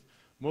like this,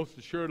 most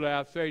assuredly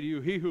I say to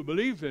you, he who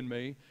believes in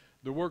me,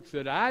 the works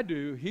that I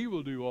do, he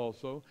will do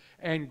also,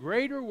 and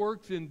greater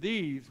works than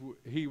these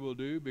he will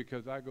do,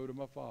 because I go to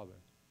my Father.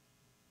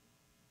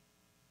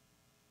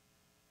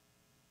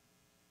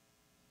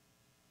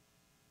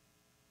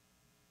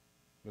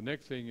 The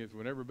next thing is,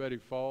 when everybody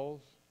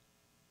falls,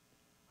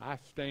 I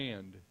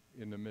stand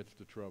in the midst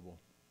of trouble.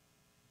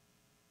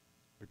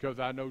 Because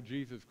I know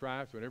Jesus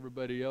Christ, when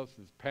everybody else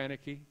is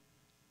panicky,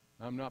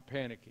 I'm not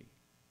panicky.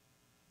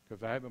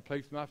 Because I haven't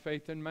placed my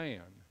faith in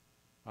man.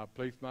 I've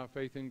placed my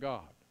faith in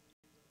God.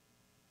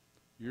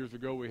 Years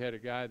ago, we had a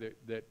guy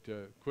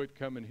that quit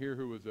coming here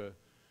who was a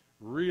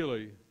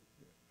really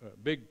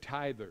big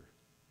tither.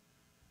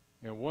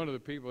 And one of the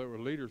people that were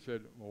leaders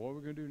said, well, what are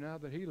we going to do now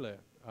that he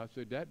left? I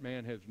said, that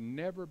man has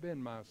never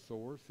been my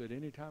source at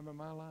any time in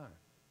my life.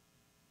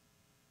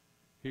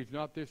 He's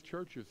not this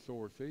church's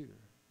source either.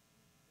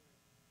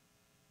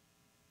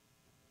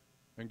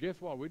 And guess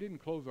what? We didn't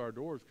close our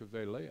doors because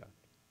they left.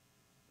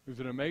 It was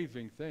an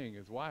amazing thing.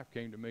 His wife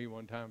came to me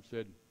one time and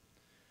said,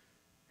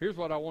 here's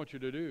what I want you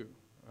to do.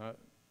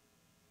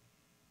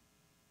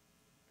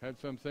 Had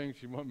some things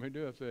she wanted me to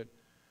do. I said,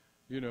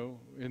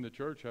 in the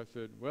church, I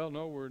said, well,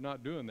 no, we're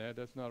not doing that.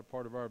 That's not a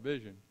part of our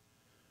vision.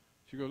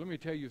 She goes, let me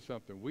tell you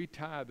something. We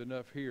tithe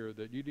enough here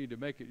that you need to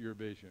make it your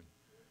vision.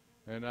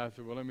 And I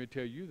said, well, let me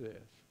tell you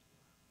this.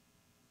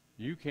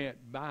 You can't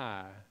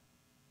buy.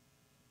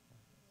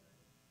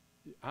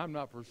 I'm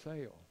not for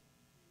sale.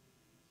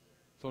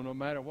 So no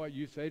matter what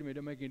you say to me, it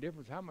doesn't make any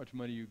difference how much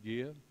money you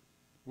give.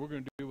 We're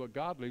going to do what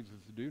God leads us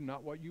to do,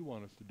 not what you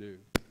want us to do.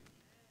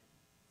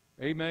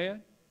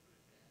 Amen?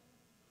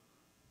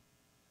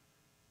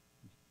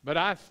 but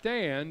I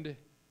stand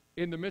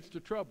in the midst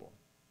of trouble.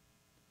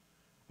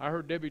 I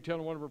heard Debbie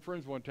telling one of her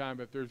friends one time,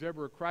 if there's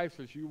ever a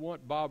crisis, you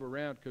want Bob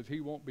around because he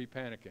won't be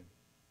panicking.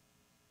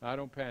 I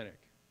don't panic.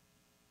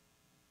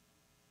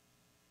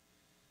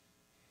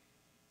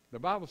 The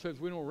Bible says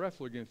we don't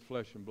wrestle against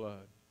flesh and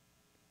blood.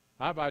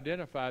 I've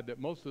identified that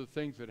most of the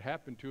things that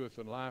happen to us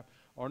in life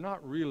are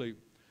not really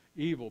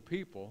evil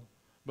people,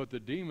 but the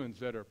demons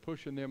that are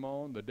pushing them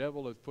on, the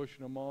devil is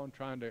pushing them on,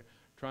 trying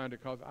to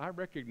cause. I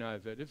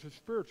recognize that. It's a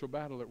spiritual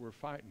battle that we're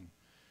fighting.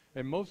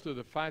 And most of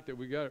the fight that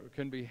we got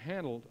can be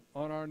handled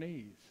on our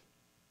knees.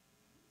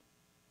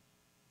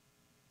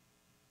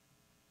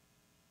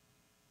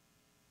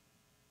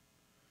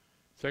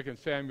 Second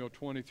Samuel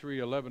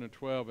 23:11 and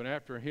 12. And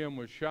after him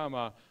was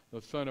Shammah,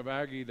 the son of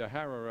Agi the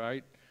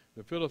Hararite.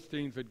 The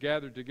Philistines had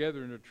gathered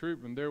together in a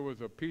troop, and there was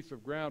a piece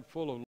of ground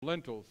full of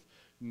lentils.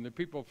 And the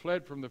people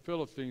fled from the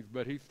Philistines,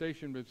 but he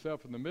stationed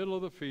himself in the middle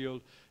of the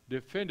field,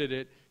 defended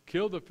it,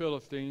 killed the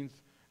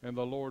Philistines, and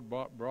the Lord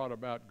brought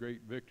about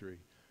great victory.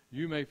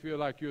 You may feel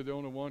like you're the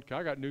only one.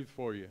 I got news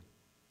for you.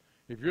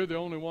 If you're the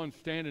only one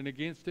standing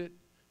against it,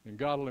 then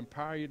God will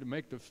empower you to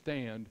make the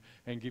stand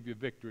and give you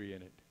victory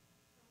in it.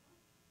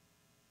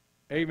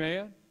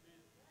 Amen?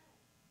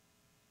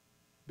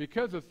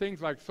 Because of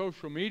things like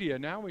social media,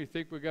 now we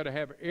think we've got to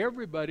have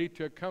everybody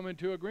to come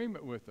into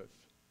agreement with us.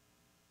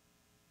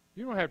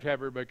 You don't have to have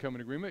everybody come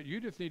in agreement. You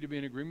just need to be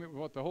in agreement with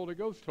what the Holy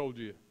Ghost told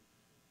you.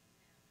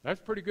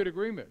 That's pretty good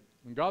agreement.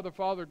 When God the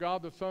Father,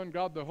 God the Son,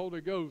 God the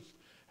Holy Ghost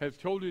has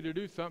told you to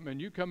do something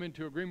and you come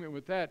into agreement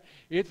with that,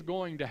 it's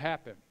going to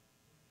happen.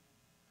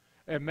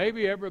 And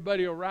maybe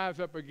everybody will rise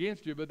up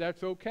against you, but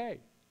that's okay.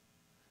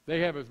 They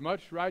have as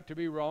much right to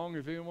be wrong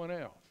as anyone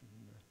else.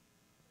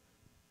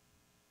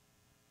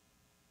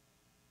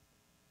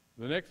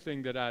 The next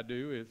thing that I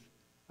do is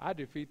I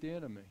defeat the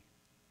enemy.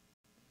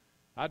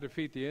 I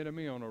defeat the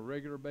enemy on a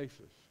regular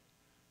basis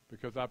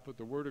because I put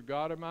the Word of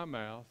God in my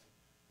mouth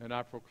and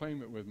I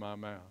proclaim it with my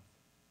mouth.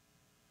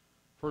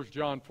 1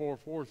 John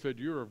 4:4 said,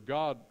 "You're of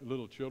God,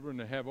 little children,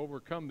 and have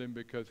overcome them,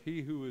 because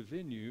he who is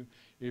in you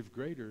is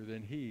greater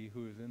than he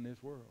who is in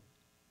this world."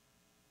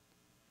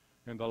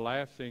 And the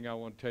last thing I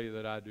want to tell you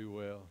that I do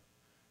well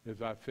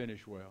is I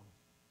finish well.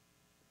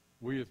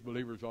 We as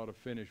believers ought to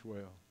finish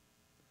well.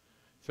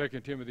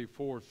 2 Timothy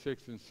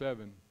 4:6 and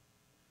 7.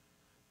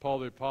 Paul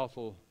the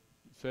Apostle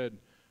said,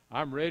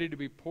 "I'm ready to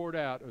be poured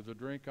out as a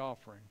drink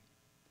offering.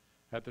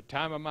 At the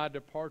time of my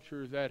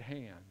departure is at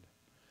hand.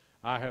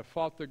 I have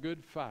fought the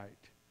good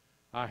fight.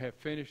 I have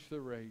finished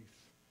the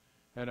race,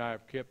 and I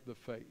have kept the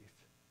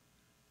faith."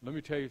 Let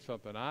me tell you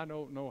something. I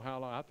don't know how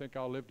long. I think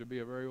I'll live to be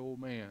a very old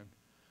man.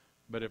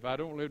 But if I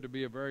don't live to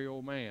be a very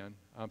old man,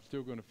 I'm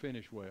still going to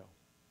finish well.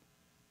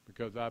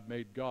 Because I've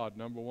made God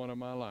number one in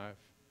my life,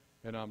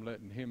 and I'm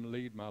letting him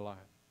lead my life.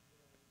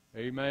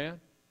 Amen?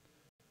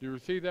 Do you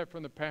receive that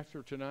from the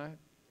pastor tonight?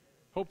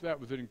 Hope that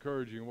was an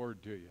encouraging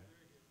word to you.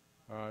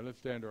 All right, let's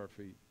stand to our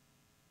feet.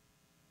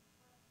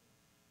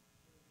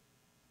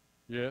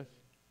 Yes?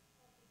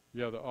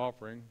 Yeah, the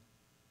offering.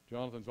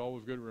 Jonathan's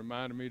always good at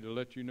reminding me to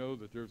let you know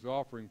that there's an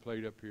offering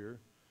plate up here.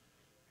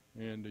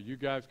 And you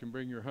guys can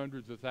bring your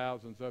hundreds of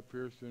thousands up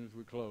here as soon as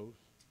we close.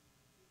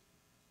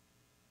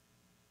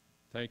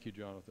 Thank you,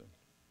 Jonathan.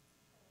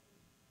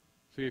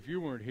 See, if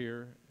you weren't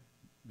here,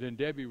 then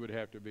Debbie would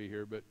have to be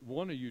here, but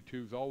one of you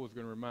two is always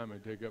going to remind me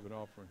to take up an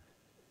offering.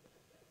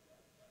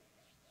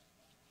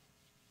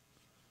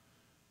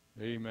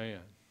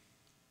 Amen.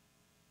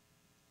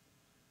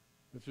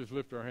 Let's just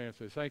lift our hands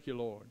and say, "Thank you,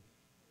 Lord,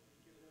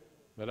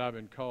 that I've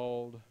been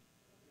called,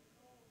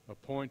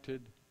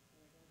 appointed,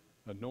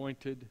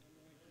 anointed.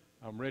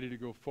 I'm ready to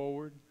go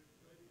forward.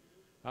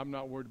 I'm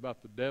not worried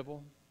about the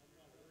devil.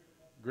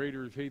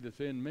 Greater is he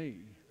that's in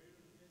me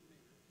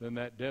than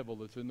that devil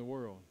that's in the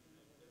world.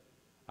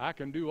 I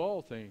can do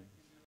all things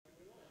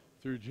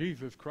through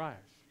Jesus Christ,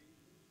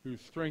 who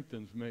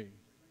strengthens me."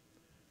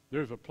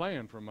 There's a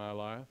plan for my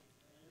life.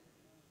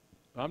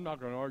 I'm not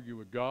going to argue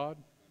with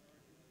God.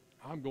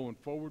 I'm going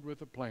forward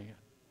with a plan.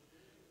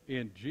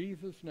 In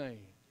Jesus'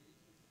 name,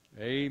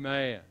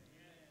 amen.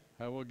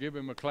 I will give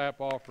him a clap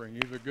offering.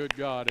 He's a good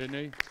God, isn't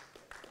he?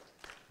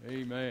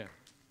 Amen.